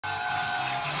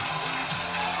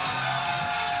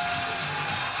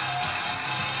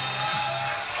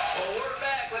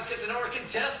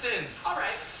contestants. All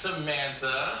right.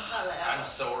 Samantha. Hello. I'm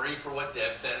sorry for what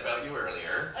Deb said about you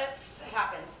earlier. It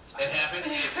happens. It happens?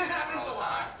 It happens all the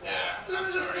time. Yeah, I'm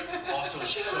sorry. Also,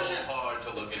 it's so hard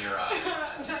to look in your eyes.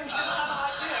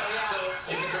 Yeah. So,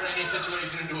 you can turn any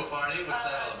situation into a party? What's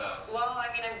that all about? Well, I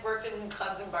mean, I've worked in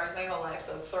clubs and bars my whole life,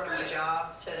 so it's sort of a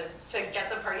job to get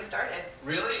the party started.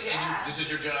 Really? Yeah. And this is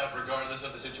your job regardless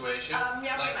of the situation?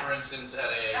 Yeah, like, pretty for much. instance,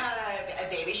 at a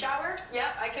baby shower?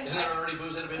 Yeah, I can. Isn't there already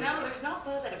booze at a baby shower? No, there's no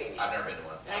booze at a baby I've shower. never been to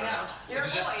one. I know. You're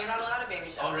a boy. You're not allowed a baby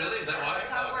shower. Oh, really? Is that why?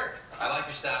 That's how it works. I like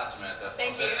your style, Samantha.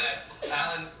 Thank you.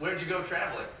 Alan, where'd you go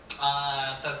traveling?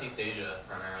 Southeast Asia,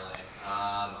 primarily.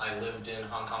 I lived in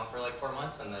Hong Kong for like 4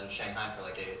 months, and then Shanghai for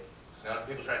like 8. Now, do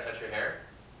people try to touch your hair?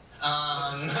 Yeah,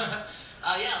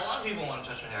 a lot of people want to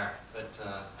touch my hair, but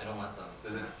I don't let them.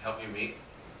 Does it help you meet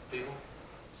people?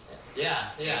 Yeah.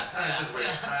 All right, this is weird.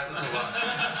 All right, let's move on.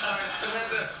 All right,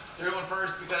 Samantha, you're going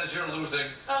first because you're losing.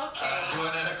 Okay. Do you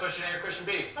want question A or question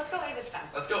B? Let's go A this time.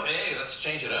 Let's go A. Let's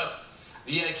change it up.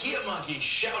 The IKEA monkey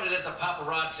shouted at the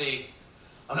paparazzi,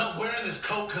 "I'm not wearing this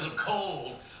coat because I'm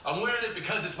cold. I'm wearing it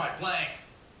because it's my blank."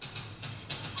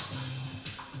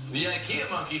 The IKEA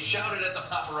monkey shouted at the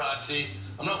paparazzi,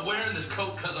 "I'm not wearing this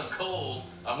coat because I'm cold.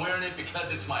 I'm wearing it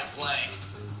because it's my blank."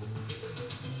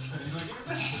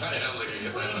 I am looking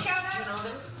at What did you that. shout Do you at?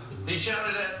 know this? He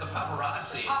shouted at the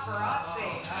paparazzi.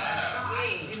 Paparazzi. Yeah.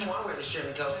 I didn't want to wear the shirt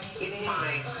and coat. It's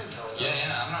mine.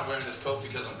 Yeah, I'm not wearing this coat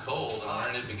because I'm cold. I'm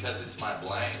wearing it because it's my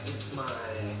blank. It's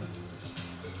mine.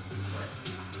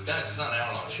 Guys, it's not an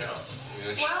hour-long show.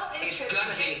 Well, it It's should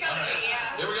gonna be. It's gonna be,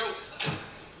 yeah. Here we go.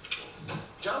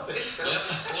 Jump it. Yep.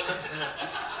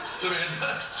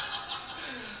 Samantha.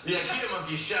 The IKEA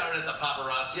monkey shouted at the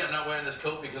paparazzi, "I'm not wearing this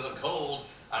coat because I'm cold.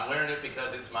 I'm wearing it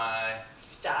because it's my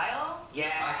Style?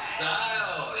 Yeah.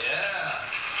 style." Yeah.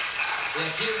 The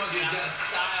IKEA monkey's got a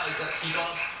style. He's got to keep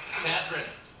up. Catherine.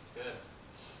 Good.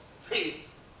 Hey.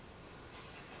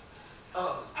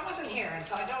 Oh. I wasn't here, and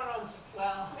so I don't know,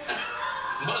 well...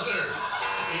 Mother.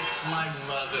 It's my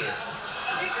mother.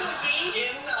 It could be.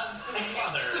 Skin of his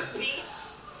mother. Me?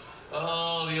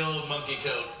 Oh, the old monkey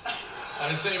coat. I've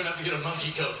been saving up to get a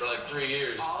monkey coat for like 3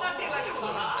 years. Nothing like a So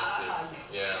woman's expensive.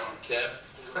 Yeah. Deb?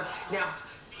 Now,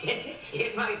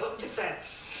 in my own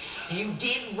defense, you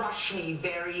did rush me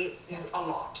a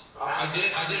lot. I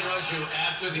did rush you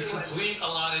after the complete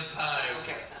allotted time.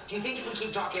 Okay. Do you think if we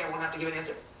keep talking, I won't have to give an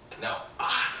answer? No.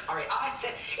 All right. I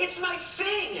said it's my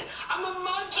thing. I'm a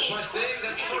monkey. My thing,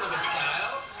 that's sort of a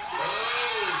style.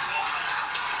 Oh,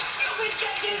 Stupid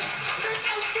judges. You're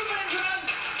so stupid and drunk.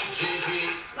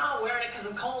 JP, Not wearing it because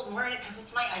I'm cold. I'm wearing it because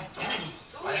it's my identity.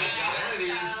 my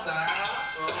identity style.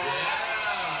 Yeah.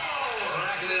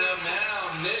 Racking it up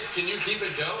now. Nick, can you keep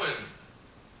it going?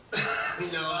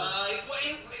 No.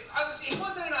 He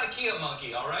wasn't an IKEA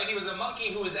monkey, all right? He was a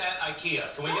monkey who was at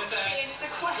IKEA. Can we get that? Change the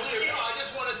question. No, I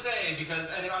just want to say, because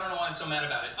I don't know why I'm so mad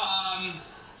about it.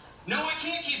 No, I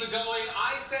can't keep it going.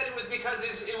 I said it was because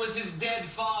it was his dead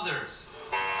father's.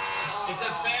 It's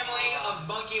a family of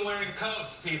monkey-wearing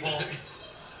coats, people.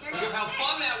 Think of how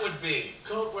fun that would be.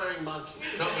 Coat-wearing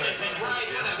monkeys. Coat wearing coats. Right,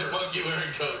 Yeah. whatever. Monkey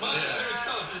wearing coats. Monkey-wearing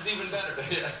coats is even better.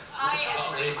 Yeah.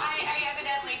 I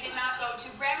evidently did not go to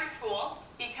grammar school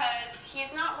because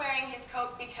he's not wearing his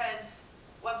coat because,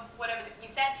 well, whatever you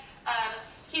said.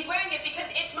 He's wearing it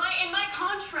because it's in my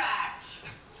contract.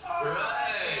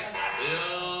 Right.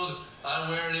 Dude, I'm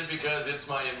wearing it because it's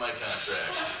in my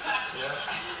contracts. Yeah.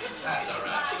 That's all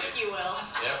right. If you will.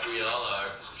 Yep, we all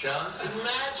are. Sean?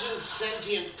 Imagine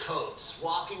sentient coats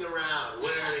walking around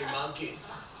wearing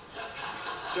monkeys,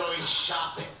 going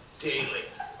shopping daily.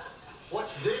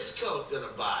 What's this coat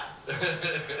gonna buy?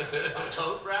 A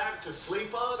coat rack to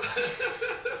sleep on?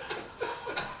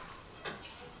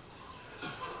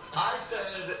 I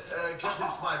said, because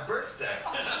it's my birthday.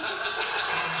 All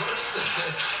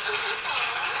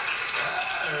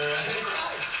right.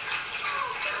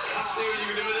 Let's see what you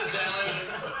can do with this, Alan.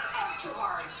 Too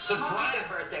hard. Surprise. Monkeys at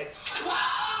birthdays.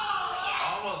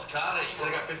 Almost caught it. You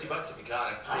could have got $50 if you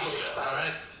caught it. All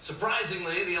right.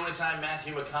 Surprisingly, the only time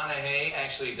Matthew McConaughey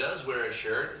actually does wear a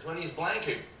shirt is when he's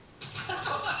blanking.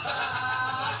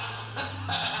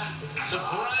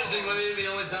 Surprisingly, the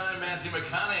only time Matthew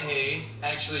McConaughey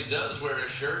actually does wear a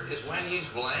shirt is when he's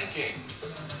blanking.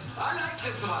 I like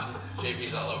this one.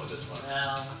 JP's all over this one.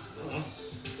 Well,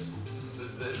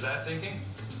 Is that thinking?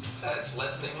 That's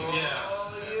less thinking. Yeah.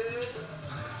 Oh, yeah.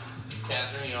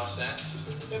 Catherine, you all set?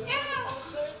 Yeah.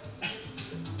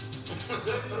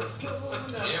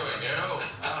 Here we go.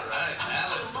 All right,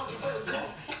 Alan.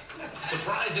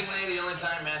 Surprisingly, the only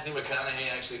time Matthew McConaughey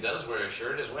actually does wear a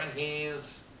shirt is when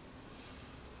he's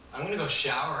I'm gonna go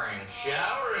showering.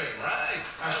 Showering, right.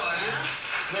 I like it.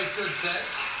 Makes good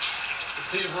sense. Let's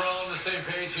see if we're all on the same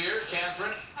page here.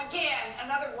 Catherine? Again,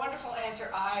 another wonderful answer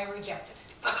I rejected.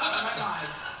 In my mind.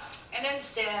 And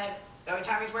instead, the only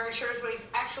time he's wearing shirts is when he's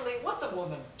actually with a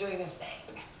woman doing his thing.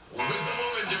 With the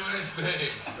woman doing his thing.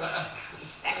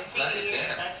 That's nice,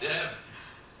 yeah. That's it.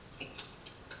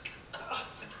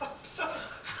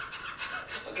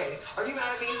 Okay, are you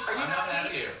mad at me? Are you I'm not mad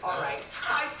at you. All No. right.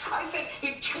 I said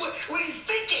what he's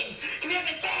thinking, because he has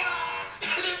to take off.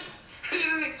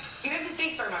 He doesn't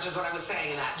think very much is what I was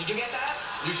saying in that. Did you get that?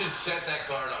 You should set that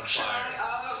card on fire.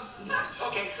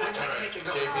 Okay, I'm trying to make it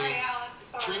go. JP. Sorry, Alex.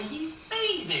 Sorry. He's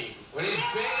bathing. When he's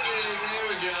bathing, there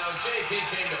we go. JP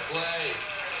came to play.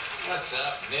 What's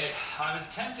up, Nick? I was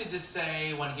tempted to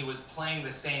say when he was playing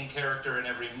the same character in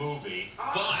every movie,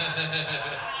 but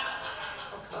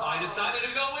I decided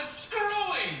to go with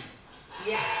screwing.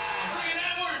 Yeah. Bringing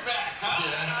that word back, huh?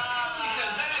 Yeah. Nobody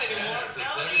says that anymore. It's the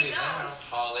No, they 70s now. don't.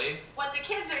 Holly? What the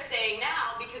kids are saying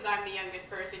now, because I'm the youngest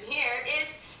person here, is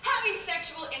having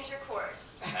sexual intercourse.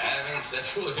 Having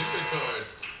sexual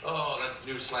intercourse. Oh, that's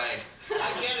new slang.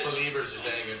 I get it. Believers are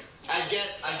saying it. I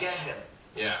get him.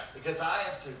 Yeah. Because I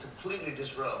have to completely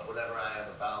disrobe whenever I have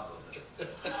a bowel movement.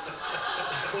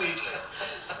 Completely.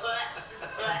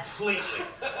 Completely.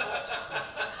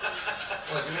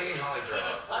 Look, you're making Holly throw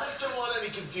up. I just don't want any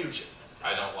confusion.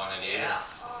 I don't want any. Yeah.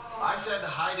 I said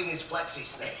hiding his flexi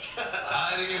snake.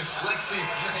 Hiding his flexi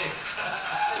snake.